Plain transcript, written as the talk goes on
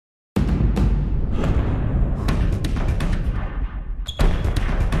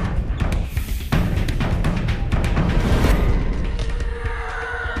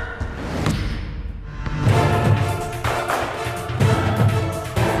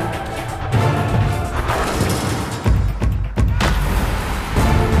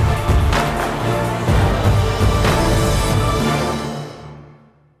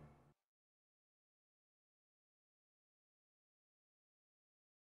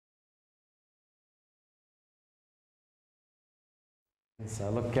So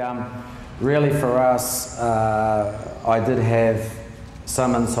look, really for us, I did have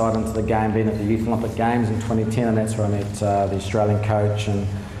some insight into the game being at the Youth Olympic Games in 2010, and that's where I met the Australian coach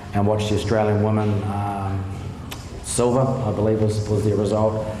and watched the Australian women silver, I believe was their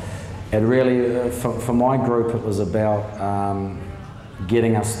result. And really, for my group, it was about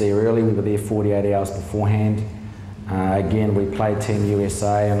getting us there early. We were there 48 hours beforehand. Again, we played Team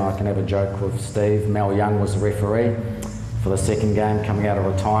USA, and I can have a joke with Steve. Mel Young was the referee for the second game, coming out of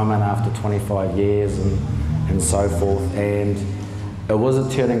retirement after 25 years and so forth. And it was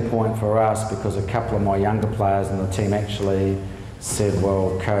a turning point for us because a couple of my younger players in the team actually said,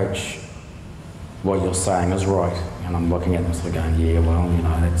 well, coach, what you're saying is right. And I'm looking at them sort of going, yeah, well, you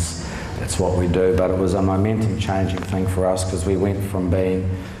know, that's what we do. But it was a momentum changing thing for us because we went from being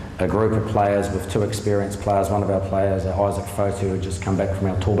a group of players with two experienced players. One of our players, Isaac Fotu, who had just come back from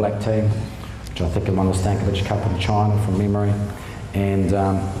our Tall Black team, which I think won the Stankovic Cup in China from memory. And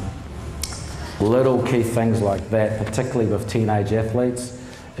little key things like that, particularly with teenage athletes,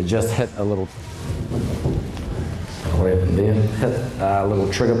 it just hit a little, hit a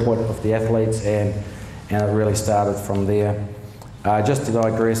little trigger point with the athletes, and it really started from there. Just to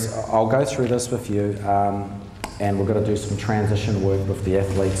digress, I'll go through this with you, and we're going to do some transition work with the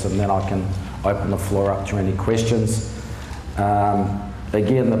athletes, and then I can open the floor up to any questions.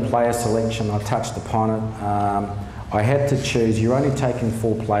 Again, the player selection, I touched upon it. I had to choose. You're only taking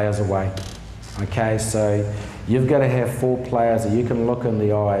 4 players away. Okay, so you've got to have 4 players that you can look in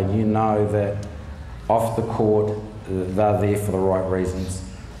the eye and you know that off the court they're there for the right reasons.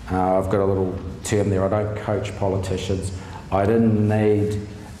 I've got a little term there. I don't coach politicians. I didn't need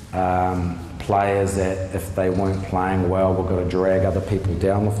players that if they weren't playing well, we're going to drag other people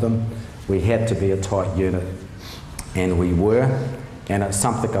down with them. We had to be a tight unit, and we were. And it's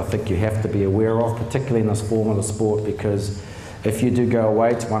something I think you have to be aware of, particularly in this form of the sport, because if you do go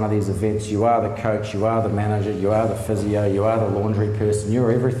away to one of these events, you are the coach, you are the manager, you are the physio, you are the laundry person,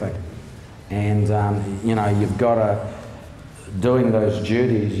 you're everything. And you know, you've got to, doing those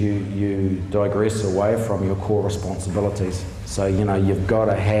duties, you digress away from your core responsibilities. So, you know, you've got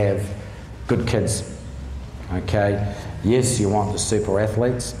to have good kids, okay? Yes, you want the super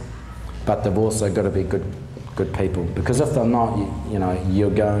athletes, but they've also got to be good people, because if they're not, you know,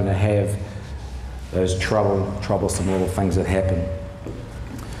 you're going to have those troublesome little things that happen.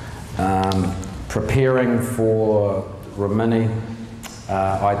 Preparing for Rimini,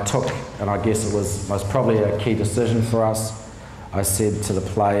 I took, and I guess it was probably a key decision for us. I said to the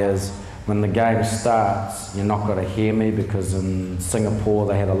players, when the game starts, you're not going to hear me, because in Singapore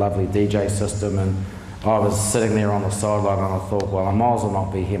they had a lovely DJ system, and I was sitting there on the sideline and I thought, well, I might as well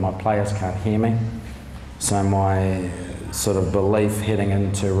not be here, my players can't hear me. So my sort of belief heading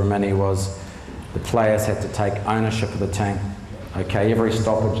into Rimini was the players had to take ownership of the team. Okay, every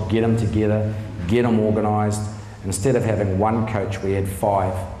stoppage, get them together, get them organised. Instead of having one coach, we had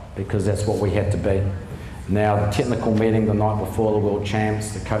 5, because that's what we had to be. Now, the technical meeting the night before the World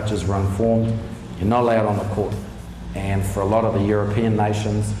Champs, the coaches were informed, you're not allowed on the court. And for a lot of the European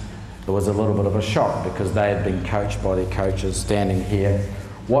nations, it was a little bit of a shock, because they had been coached by their coaches standing here,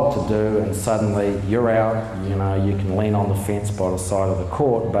 what to do, and suddenly you're out. You know, you can lean on the fence by the side of the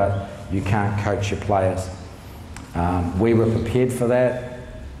court, but you can't coach your players. We were prepared for that,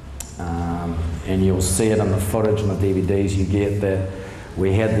 and you'll see it in the footage and the DVDs you get, that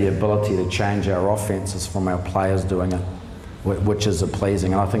we had the ability to change our offences from our players doing it, which is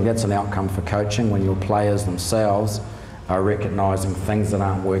pleasing. And I think that's an outcome for coaching, when your players themselves are recognising things that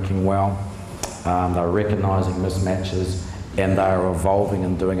aren't working well, they're recognising mismatches, and they are evolving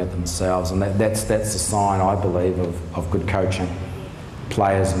and doing it themselves. And that's a sign, I believe, of good coaching.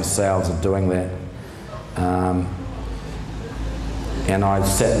 Players themselves are doing that. And I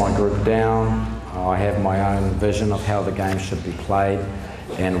sat my group down. I have my own vision of how the game should be played,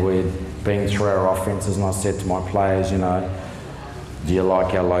 and we'd been through our offences, and I said to my players, you know, do you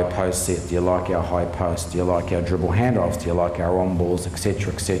like our low post set? Do you like our high post? Do you like our dribble handoffs? Do you like our on balls,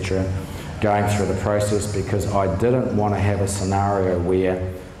 etc., etc.? Going through the process, because I didn't want to have a scenario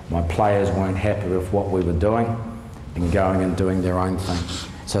where my players weren't happy with what we were doing and going and doing their own thing.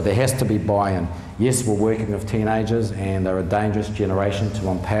 So there has to be buy-in. Yes, we're working with teenagers, and they're a dangerous generation to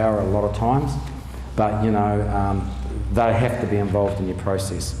empower a lot of times, but you know, they have to be involved in your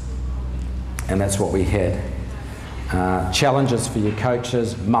process, and that's what we had. Challenges for your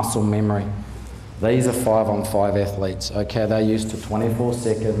coaches: muscle memory. These are 5-on-5 athletes, okay? They're used to 24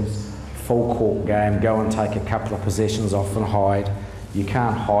 seconds, full court game, go and take a couple of possessions off and hide. You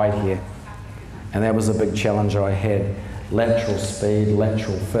can't hide here. And that was a big challenge I had. Lateral speed,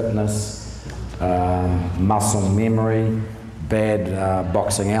 lateral fitness, muscle memory, bad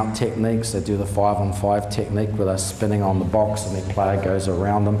boxing out techniques. They do the 5-on-5 technique where they're spinning on the box and their player goes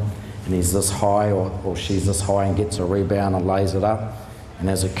around them and he's this high or she's this high and gets a rebound and lays it up. And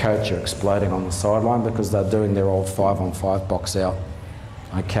as a coach, you're exploding on the sideline because they're doing their old 5-on-5 box out.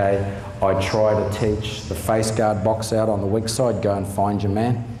 Okay, I try to teach the face guard box out on the weak side, go and find your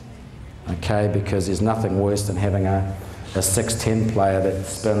man. Okay, because there's nothing worse than having a 6'10" player that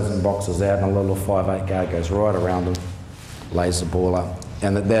spins and boxes out and a little 5'8" guard goes right around him, lays the ball up.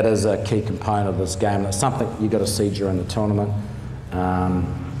 And that is a key component of this game. That's something you've got to see during the tournament.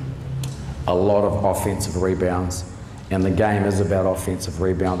 A lot of offensive rebounds. And the game is about offensive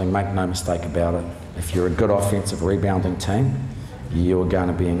rebounding, make no mistake about it. If you're a good offensive rebounding team, you're going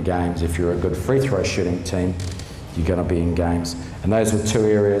to be in games. If you're a good free throw shooting team, you're going to be in games. And those were two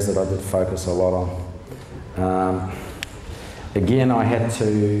areas that I did focus a lot on. Again, I had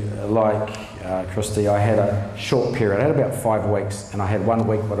to, like Christy, I had a short period. I had about 5 weeks, and I had 1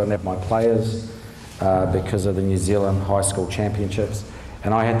 week where I didn't have my players because of the New Zealand High School Championships.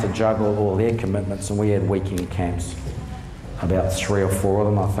 And I had to juggle all their commitments, and we had weekend camps. About 3 or 4 of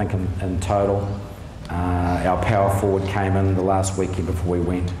them, I think, in total. Our power forward came in the last weekend before we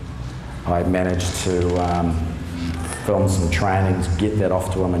went. I managed to film some trainings, get that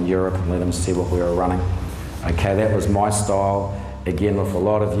off to him in Europe and let him see what we were running. Okay, that was my style. Again, with a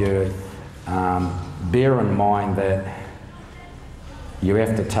lot of you, bear in mind that you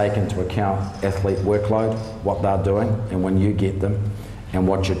have to take into account athlete workload, what they're doing, and when you get them, and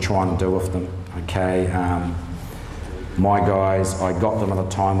what you're trying to do with them. Okay, my guys, I got them at a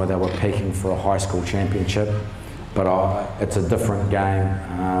time where they were peaking for a high school championship, but it's a different game.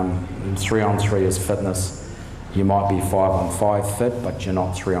 3-on-3 is fitness. You might be 5-on-5 fit, but you're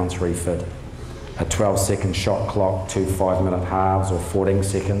not 3-on-3 fit. A 12-second shot clock, 2 5-minute halves, or 14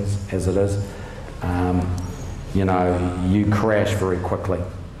 seconds, as it is, you know, you crash very quickly.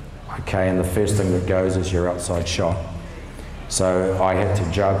 Okay, and the first thing that goes is your outside shot. So I had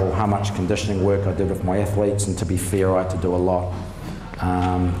to juggle how much conditioning work I did with my athletes, and to be fair, I had to do a lot.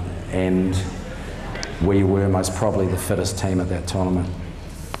 And we were most probably the fittest team at that tournament.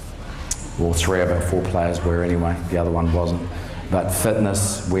 Well, 3 of our 4 players were anyway, the other one wasn't. But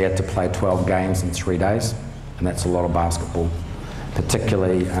fitness, we had to play 12 games in 3 days, and that's a lot of basketball.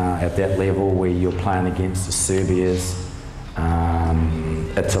 Particularly at that level where you're playing against the Serbias,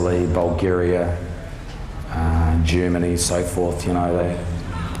 Italy, Bulgaria, Germany, so forth. You know,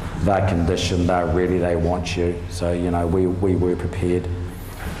 they're conditioned, they're ready, they want you. So, you know, we were prepared.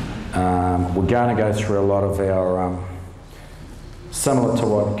 We're going to go through a lot of our, similar to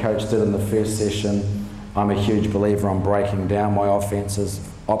what the coach did in the first session. I'm a huge believer on breaking down my offenses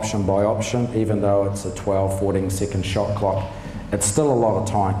option by option, even though it's a 12, 14-second shot clock. It's still a lot of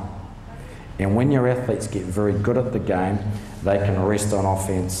time. And when your athletes get very good at the game, they can rest on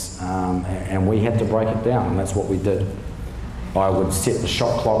offense, and we had to break it down, and that's what we did. I would set the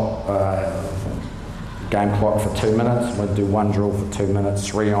shot clock, game clock for 2 minutes. We'd do 1 drill for 2 minutes,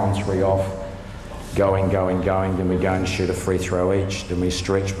 3 on, 3 off, going, then we go and shoot a free throw each, then we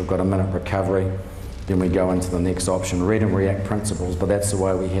stretch, we've got a minute recovery, then we go into the next option. Read and react principles, but that's the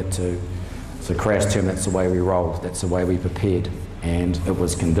way we had to. It's a crash term, that's the way we rolled, that's the way we prepared. And it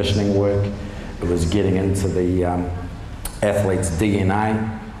was conditioning work, it was getting into the athlete's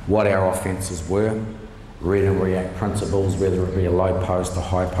DNA, what our offenses were, read and react principles, whether it be a low post, a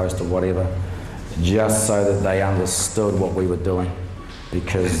high post, or whatever, just so that they understood what we were doing.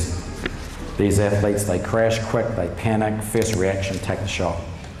 Because these athletes, they crash quick, they panic, first reaction, take the shot,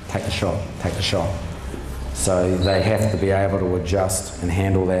 take the shot, take the shot. So they have to be able to adjust and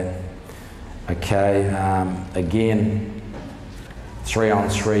handle that. Okay, again,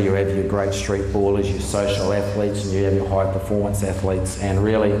 3-on-3, you have your great street ballers, your social athletes, and you have your high performance athletes. And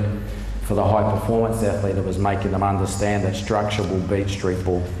really, for the high performance athlete, it was making them understand that structure will beat street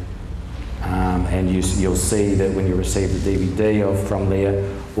ball. And you'll see that when you receive the DVD from there,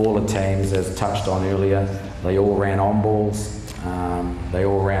 all the teams, as touched on earlier, they all ran on balls, they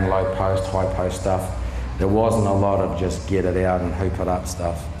all ran low post, high post stuff. There wasn't a lot of just get it out and hoop it up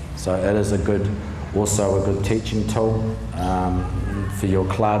stuff. So it is also a good teaching tool for your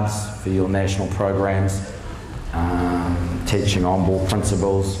clubs, for your national programs, teaching on-ball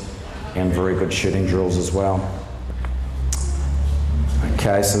principles and very good shooting drills as well.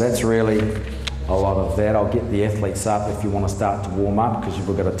 Okay, so that's really a lot of that. I'll get the athletes up if you want to start to warm up, because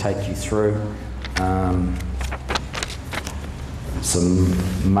we've got to take you through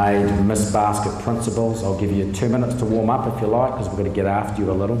some made-miss basket principles. I'll give you 2 minutes to warm up if you like, because we're going to get after you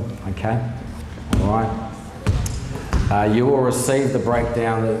a little, okay? All right. You will receive the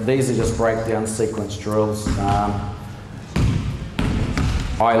breakdown. These are just breakdown sequence drills.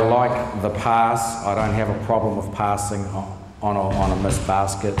 I like the pass. I don't have a problem with passing on a missed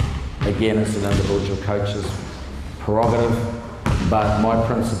basket. Again, it's an individual coach's prerogative, but my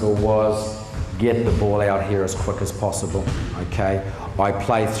principle was get the ball out here as quick as possible, okay? I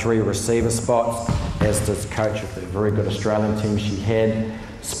play 3 receiver spots, as does coach with a very good Australian team she had.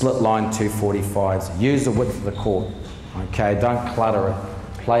 Split line 245s. Use the width of the court, okay? Don't clutter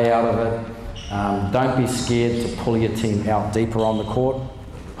it. Play out of it. Don't be scared to pull your team out deeper on the court,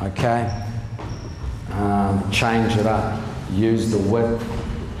 okay? Change it up. Use the width.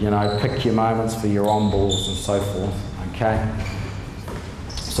 You know, pick your moments for your on balls and so forth, okay?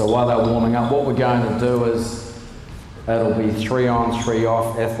 So while they're warming up, what we're going to do is, it'll be 3 on, 3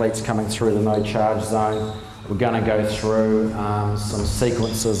 off, athletes coming through the no charge zone. We're going to go through some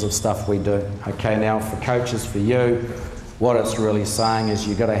sequences of stuff we do. Okay, now for coaches, for you, what it's really saying is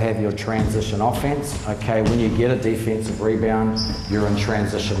you've got to have your transition offense. Okay, when you get a defensive rebound, you're in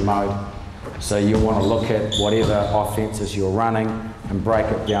transition mode. So you want to look at whatever offenses you're running and break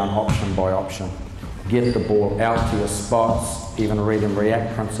it down option by option. Get the ball out to your spots, even read and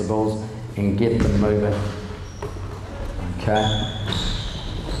react principles, and get them moving. Okay.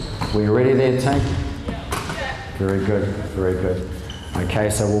 We ready there, team? Very good, very good. Okay,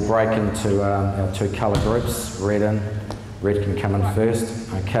 so we'll break into our 2 colour groups. Red can come in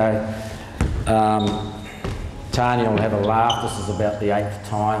first. Okay. Tanya will have a laugh. This is about the 8th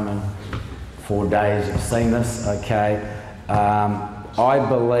time in 4 days you've seen this. Okay. I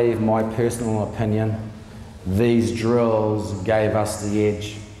believe, my personal opinion, these drills gave us the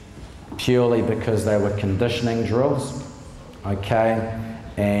edge purely because they were conditioning drills, okay?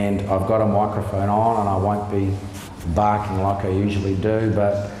 And I've got a microphone on and I won't be barking like I usually do,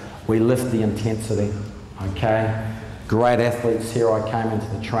 but we lift the intensity, okay? Great athletes here. I came into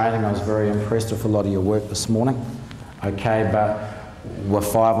the training, I was very impressed with a lot of your work this morning, okay? But we're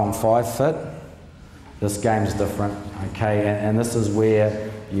 5 on 5 fit. This game's different, okay? And this is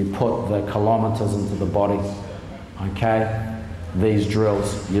where you put the kilometres into the body, okay? These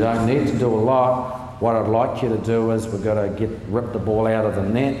drills. You don't need to do a lot. What I'd like you to do is we've got to rip the ball out of the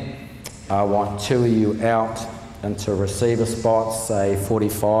net. I want 2 of you out into receiver spots, say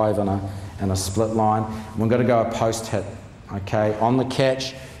 45 and a split line. We're going to go a post hit, okay? On the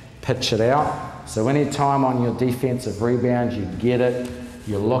catch, pitch it out. So any time on your defensive rebound, you get it,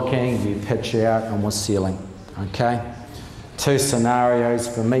 you're looking, you pitch out, and we're sealing, okay? 2 scenarios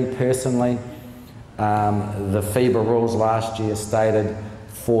for me personally. The FIBA rules last year stated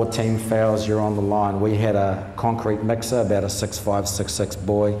 4 team fouls, you're on the line. We had a concrete mixer, about a 6'5", 6'6"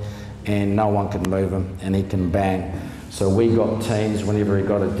 boy, and no one could move him, and he can bang. So we got teams, whenever he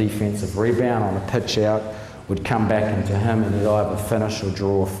got a defensive rebound on a pitch out, would come back into him and he'd either finish or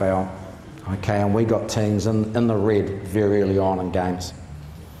draw a foul. Okay, and we got teams in the red very early on in games.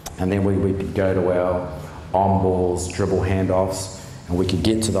 And then we could go to our on balls, dribble handoffs, and we could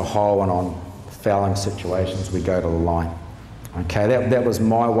get to the hole, and on fouling situations we go to the line. Okay, that was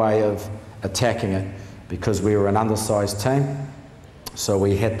my way of attacking it, because we were an undersized team, so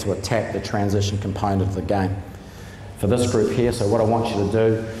we had to attack the transition component of the game. For this group here, so what I want you to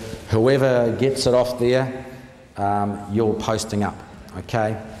do, whoever gets it off there, you're posting up,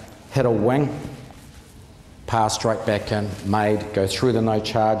 okay? Hit a wing, pass straight back in, made, go through the no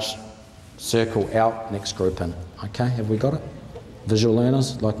charge, circle out, next group in. Okay, have we got it? Visual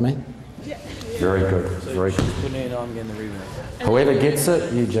learners like me? Yeah. Very good, very good. Whoever gets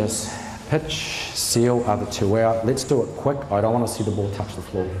it, you just pitch, seal, other 2 out. Let's do it quick. I don't want to see the ball touch the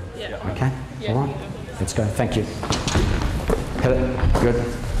floor. Yeah. Okay, Yeah. all right, let's go, thank you. Hit it, good.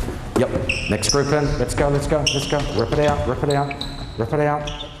 Yep, next group in, let's go, let's go, let's go. Rip it out, rip it out, rip it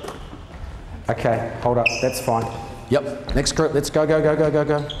out. Okay, hold up, that's fine. Yep, next group, let's go, go, go, go, go,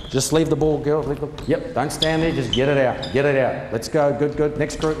 go. Just leave the ball, girl. Yep, don't stand there, just get it out, get it out. Let's go, good, good.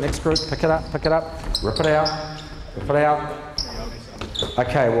 Next group, pick it up, rip it out, rip it out.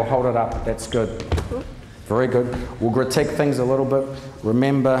 Okay, we'll hold it up, that's good. Very good. We'll critique things a little bit.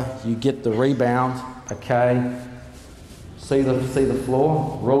 Remember, you get the rebound, okay? See the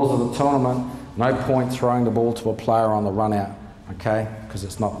floor, rules of the tournament. No point throwing the ball to a player on the run out, okay? Because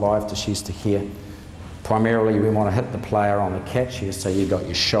it's not live to she's to here. Primarily, we want to hit the player on the catch here, so you got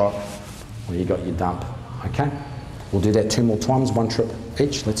your shot or you got your dump, okay? We'll do that 2 more times, 1 trip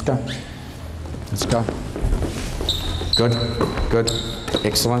each. Let's go. Let's go. Good, good,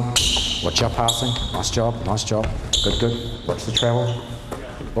 excellent. Watch your passing. Nice job, nice job. Good, good. Watch the travel.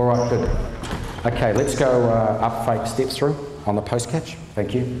 All right, good. Okay, let's go up fake steps through on the post catch.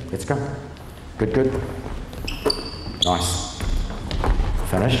 Thank you. Let's go. Good, good. Nice.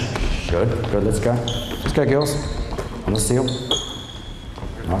 Finish. Good, good. Let's go. Let's go, girls. On the seal.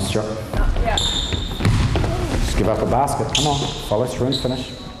 Nice job. Just give up a basket. Come on. Follow through and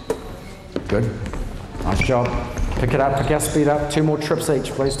finish. Good. Nice job. Pick it up. Pick our speed up. 2 more trips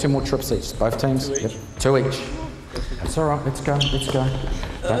each, please. 2 more trips each. Both teams. Yep. 2 each. That's all right. Let's go. Let's go.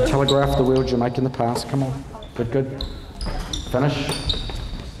 Don't telegraph the wheels. You're making the pass. Come on. Good, good. Finish.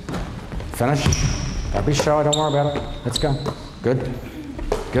 Finish. Don't be shy. Don't worry about it. Let's go. Good.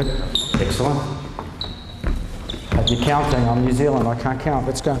 Good. Excellent. You're counting. I'm New Zealand. I can't count.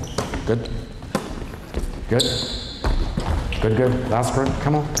 Let's go. Good. Good. Good, good. Last group.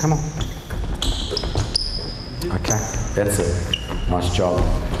 Come on. Come on. Okay. That's it. Nice job.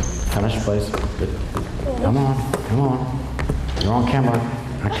 Finish, please. Good. Come on. Come on. You're on camera.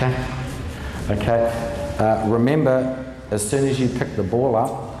 Okay. Okay. Remember, as soon as you pick the ball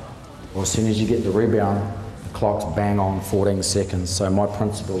up, or as soon as you get the rebound, the clock's bang on 14 seconds. So my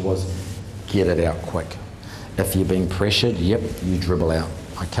principle was get it out quick. If you're being pressured, yep, you dribble out,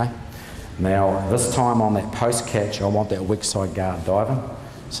 okay? Now, this time on that post catch, I want that weak side guard diving.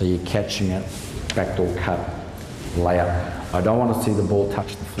 So you're catching it, backdoor cut, layup. I don't want to see the ball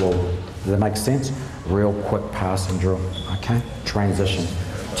touch the floor. Does that make sense? Real quick pass and drill, okay? Transition,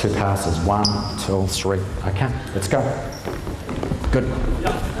 2 passes, 1, 2, 3, okay? Let's go. Good.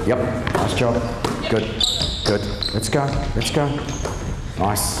 Yep, nice job. Good, good. Let's go, let's go.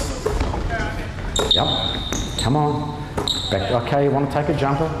 Nice. Yep, come on. Back, okay, you want to take a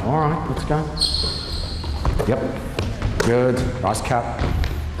jumper? All right, let's go. Yep, good, nice cut.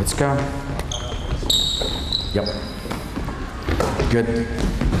 Let's go. Yep, good.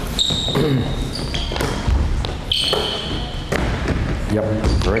 Yep,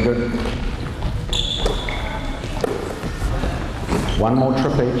 very good. 1 more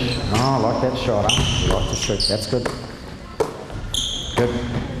trip each. Oh, I like that shot, huh? You like to shoot, that's good. Good.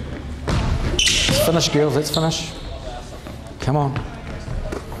 Let's finish, girls, let's finish. Come on.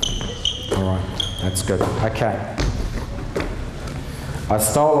 All right, that's good. Okay. I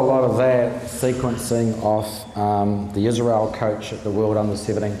stole a lot of that sequencing off the Israel coach at the World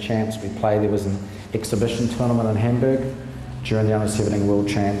Under-17 Champs. We played, there was an exhibition tournament in Hamburg during the Under-17 World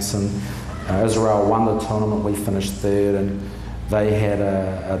Champs, and Israel won the tournament. We finished 3rd, and they had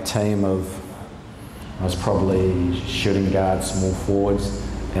a team of, I was probably shooting guards, small forwards,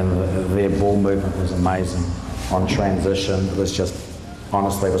 and their ball movement was amazing. On transition, it was just,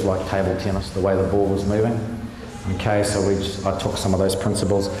 honestly, it was like table tennis, the way the ball was moving. Okay, so I took some of those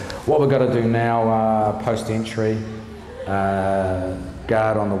principles. What we've got to do now, post-entry,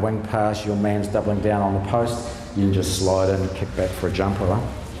 guard on the wing pass, your man's doubling down on the post, you can just slide in and kick back for a jumper, right?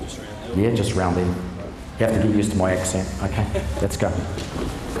 Yeah, just round in. You have to get used to my accent. Okay, let's go.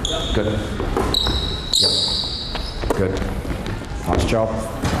 Good. Yep. Good. Nice job.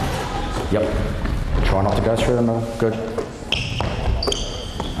 Yep. Try not to go through the middle. Good.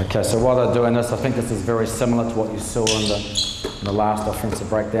 Okay, so while they're doing this, I think this is very similar to what you saw in the last offensive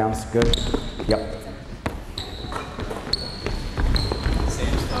breakdowns. Good. Yep.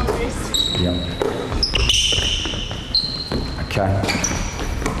 Yep. Okay.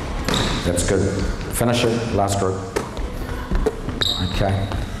 That's good. Finish it. Last group. Okay.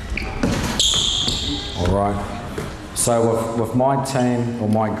 All right. So with my team or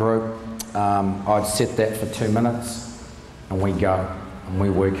my group, I'd set that for 2 minutes and we go and we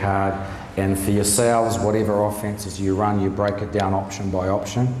work hard. And for yourselves, whatever offenses you run, you break it down option by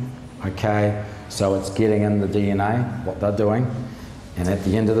option. Okay, so it's getting in the DNA, what they're doing. And at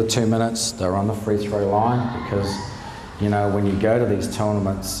the end of the 2 minutes, they're on the free throw line because, you know, when you go to these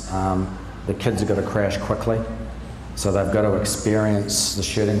tournaments, the kids have got to crash quickly. So they've got to experience the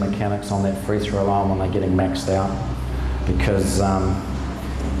shooting mechanics on that free throw line when they're getting maxed out. Because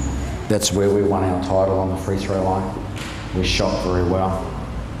that's where we won our title, on the free throw line. We shot very well,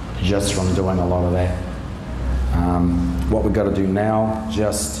 just from doing a lot of that. What we've got to do now,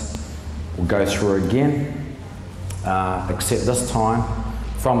 we'll go through again, except this time,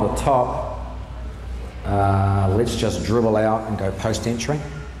 from the top, let's just dribble out and go post-entry,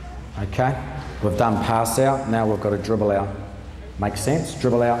 okay? We've done pass out, now we've got to dribble out. Make sense?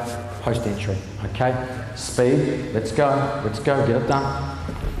 Dribble out, post-entry, okay? Speed, let's go, get it done.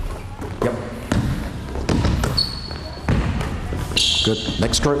 Yep. Good,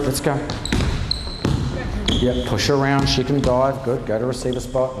 next group, let's go. Yep, push her around, she can dive, good, go to receiver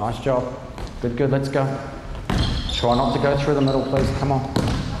spot, nice job. Good, good, let's go. Try not to go through the middle, please, come on.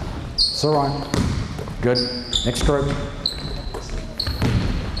 It's all right. Good, next group.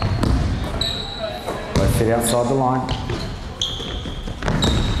 Both feet outside the line.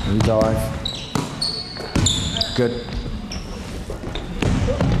 You dive. Good.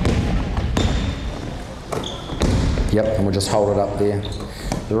 Yep, and we'll just hold it up there.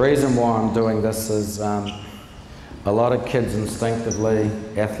 The reason why I'm doing this is a lot of kids instinctively,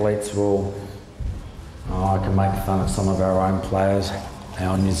 athletes will, I can make fun of some of our own players,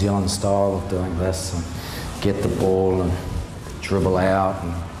 our New Zealand style of doing this, and get the ball and dribble out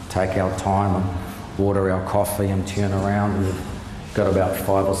and take our time and order our coffee and turn around. And we've got about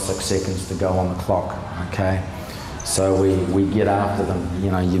 5 or 6 seconds to go on the clock, okay? So we get after them,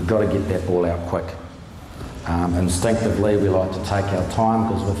 you know, you've got to get that ball out quick. Instinctively, we like to take our time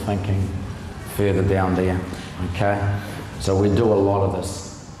because we're thinking further down there, okay? So we do a lot of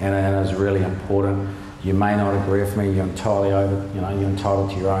this, and it's really important. You may not agree with me, you're you're entitled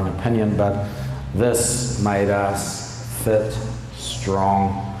to your own opinion, but this made us fit,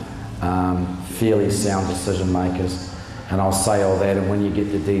 strong, fairly sound decision makers. And I'll say all that, and when you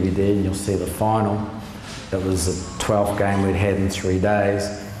get the DVD and you'll see the final, it was the 12th game we'd had in 3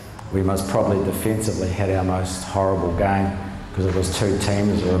 days. We most probably defensively had our most horrible game because it was 2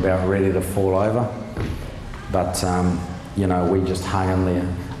 teams that were about ready to fall over. But, you know, we just hung in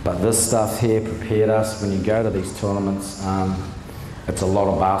there. But this stuff here prepared us. When you go to these tournaments, it's a lot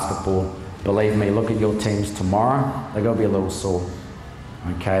of basketball. Believe me, look at your teams tomorrow, they're going to be a little sore,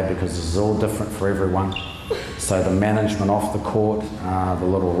 okay, because this is all different for everyone. So the management off the court, the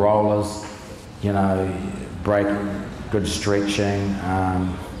little rollers, you know, break, good stretching,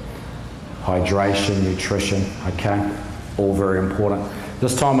 hydration, nutrition, okay, all very important.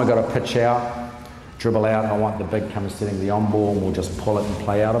 This time we've got to pitch out, dribble out. I want the big come setting the on ball, and we'll just pull it and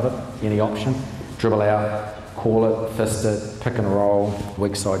play out of it, any option. Dribble out, call it, fist it, pick and roll,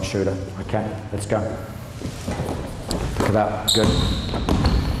 weak side shooter, okay, let's go. Pick it up, good.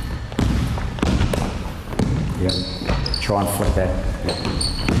 Yep, try and flick that. Yep.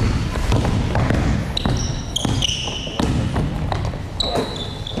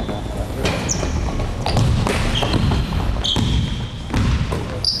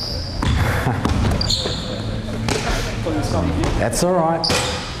 That's all right.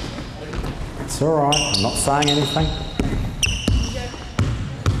 It's all right. I'm not saying anything.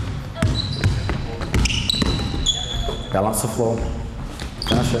 Balance the floor.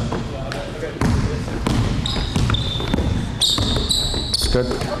 Finish it. It's good.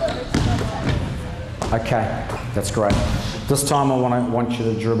 Okay, that's great. This time I want you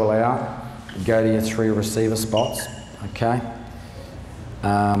to dribble out, go to your 3 receiver spots, okay?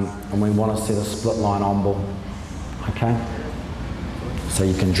 And we want to set a split line on ball, okay? So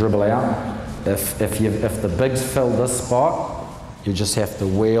you can dribble out. If the bigs fill this spot, you just have to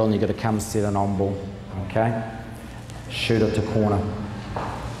wheel and you've got to come set an on ball, okay? Shoot it to corner.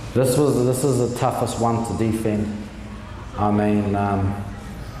 This is the toughest one to defend. I mean,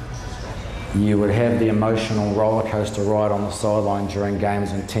 you would have the emotional roller coaster ride on the sideline during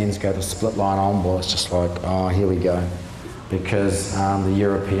games when teams go to split line on ball. It's just like, oh, here we go. Because the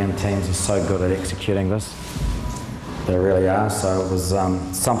European teams are so good at executing this. They really are. So it was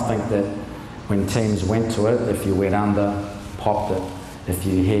something that when teams went to it, if you went under, popped it. If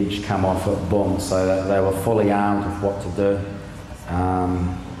you hedged, come off it, boom. So that they were fully armed with what to do.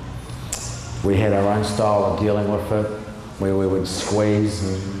 We had our own style of dealing with it, where we would squeeze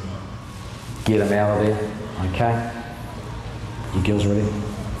and get them out of there. Okay? You girls ready?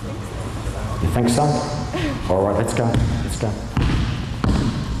 You think so? All right, let's go. Let's go.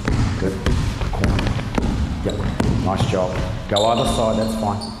 Good. Corner. Yep. Nice job. Go either side, that's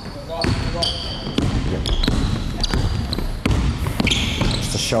fine. Yep.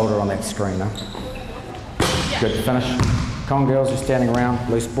 Just a shoulder on that screen, huh? Good, finish. Come on, girls, you're standing around.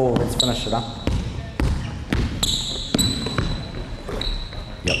 Loose ball, let's finish it, huh?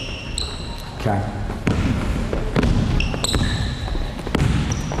 Yep. Okay.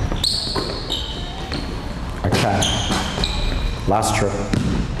 Okay. Last trip.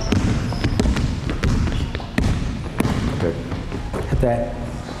 Good. Hit that.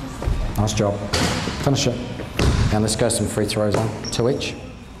 Nice job. Finish it. And let's go some free throws on. 2 each.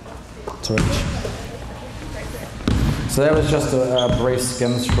 2 each. So that was just a brief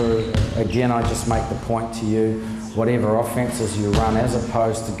skim through. Again, I just make the point to you, whatever offences you run, as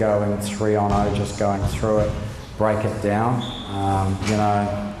opposed to going 3-on-0, just going through it, break it down. You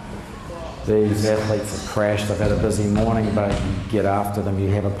know, these athletes have crashed, they've had a busy morning, but you get after them, you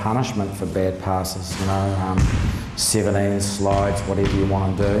have a punishment for bad passes, you know, 17 slides, whatever you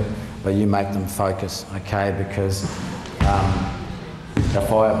want to do, but you make them focus, okay, because if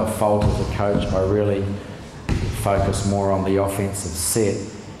I have a fault as a coach, I really focus more on the offensive set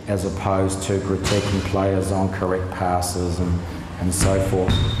as opposed to critiquing players on correct passes and so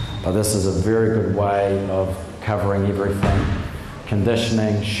forth. But this is a very good way of covering everything.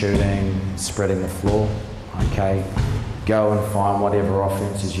 Conditioning, shooting, spreading the floor, okay? go and find whatever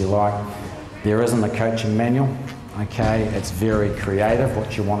offences you like. There isn't a coaching manual, okay? It's very creative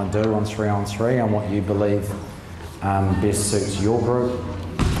what you want to do on 3-on-3 and what you believe best suits your group.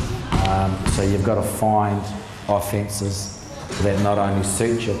 So you've got to find offences that not only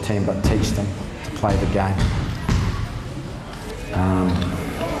suit your team but teach them to play the game.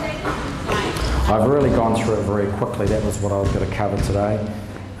 I've really gone through it very quickly. That was what I was going to cover today.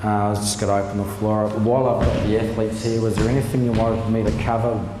 I was just going to open the floor. While I've got the athletes here, was there anything you wanted me to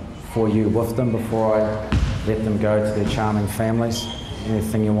cover for you with them before I let them go to their charming families?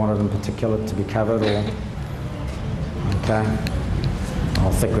 Anything you wanted in particular to be covered? Or okay. I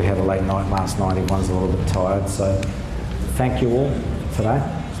think we had a late night last night. Everyone's a little bit tired. So thank you all today.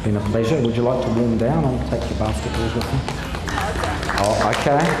 It's been a pleasure. Would you like to warm down? I'll take your basketballs with you. Oh,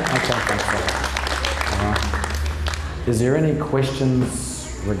 okay. Okay, thanks. All right. Is there any questions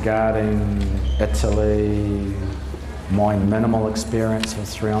regarding Italy, my minimal experience with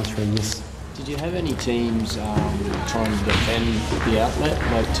 3-on-3 years? Did you have any teams trying to defend the outlet,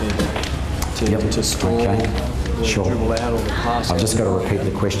 like to score, okay. the Sure. dribble out or the pass? I've just got to repeat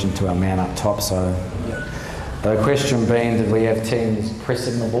the question to our man up top. So the question being, did we have teams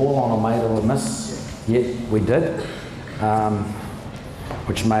pressing the ball on a made or a miss? Yeah, we did,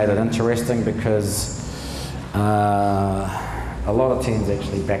 which made it interesting because a lot of teams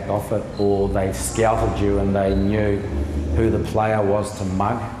actually backed off it, or they scouted you and they knew who the player was to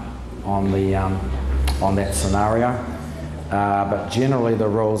mug on that scenario. But generally the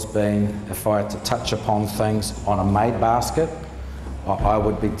rules being, if I had to touch upon things on a made basket, I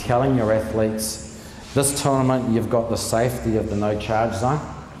would be telling your athletes, this tournament you've got the safety of the no charge zone,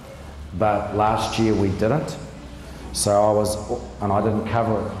 but last year we didn't. So I didn't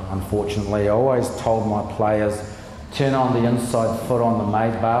cover it, unfortunately. I always told my players, turn on the inside foot on the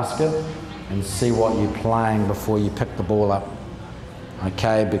made basket and see what you're playing before you pick the ball up.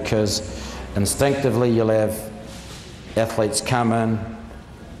 Okay, because instinctively you'll have athletes come in,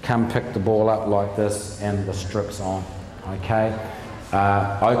 pick the ball up like this and the strip's on. Okay,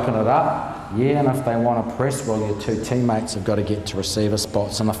 open it up, yeah, and if they want to press, well, your two teammates have got to get to receiver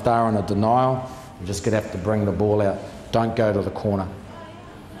spots, and if they're in a denial, you're just going to have to bring the ball out. Don't go to the corner.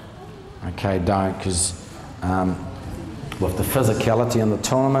 Okay, don't, because with the physicality in the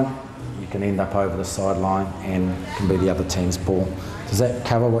tournament, you can end up over the sideline and it can be the other team's ball. Does that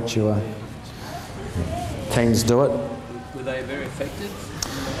cover what you are? Teams do it. Were they very effective?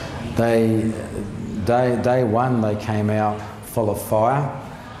 Day one, they came out full of fire,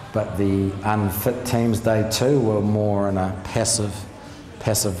 but the unfit teams, day two, were more in a passive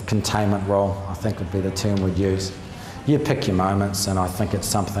containment role, I think would be the term we'd use. You pick your moments, and I think it's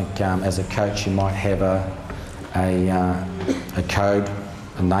something, as a coach, you might have a code,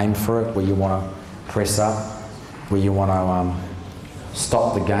 a name for it, where you want to press up, where you want to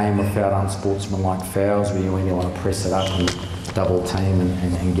stop the game without unsportsmanlike fouls, where you want to press it up and double team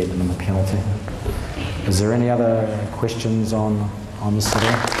and get them in the penalty. Is there any other questions on this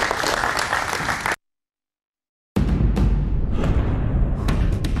today?